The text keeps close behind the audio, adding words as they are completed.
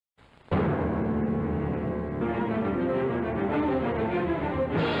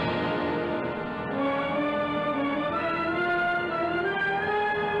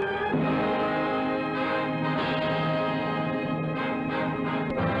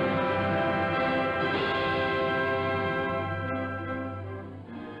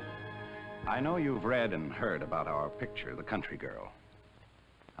I know you've read and heard about our picture, The Country Girl,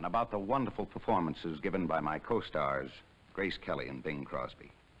 and about the wonderful performances given by my co-stars, Grace Kelly and Bing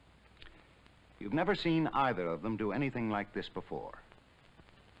Crosby. You've never seen either of them do anything like this before.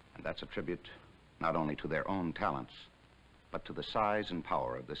 And that's a tribute not only to their own talents, but to the size and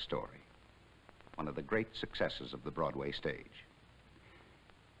power of this story, one of the great successes of the Broadway stage.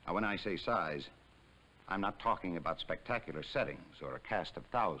 Now, when I say size, I'm not talking about spectacular settings or a cast of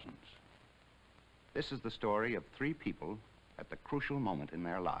thousands. This is the story of three people at the crucial moment in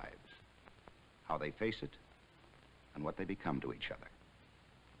their lives, how they face it and what they become to each other.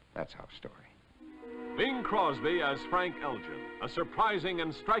 That's our story. Bing Crosby as Frank Elgin, a surprising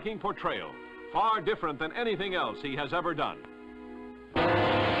and striking portrayal, far different than anything else he has ever done.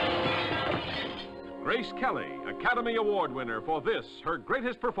 Grace Kelly, Academy Award winner for this, her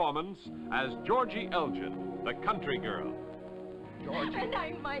greatest performance as Georgie Elgin, the country girl. Georgie. And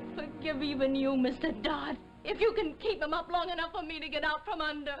I might forgive even you, Mr. Dodd, if you can keep him up long enough for me to get out from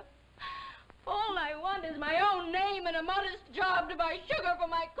under. All I want is my own name and a modest job to buy sugar for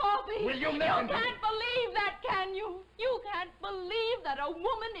my coffee. Will you listen? You can't believe that, can you? You can't believe that a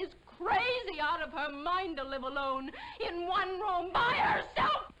woman is crazy out of her mind to live alone in one room by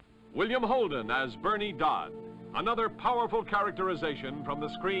herself. William Holden as Bernie Dodd, another powerful characterization from the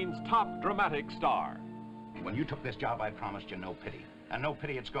screen's top dramatic star. When you took this job, I promised you no pity. And no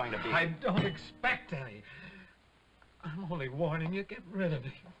pity it's going to be. I don't expect any. I'm only warning you, get rid of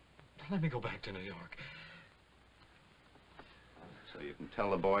me. Let me go back to New York. So you can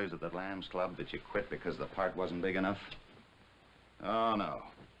tell the boys at the Lambs Club that you quit because the part wasn't big enough? Oh, no.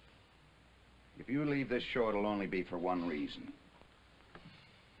 If you leave this show, it'll only be for one reason.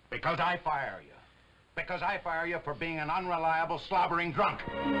 Because I fire you. Because I fire you for being an unreliable, slobbering drunk.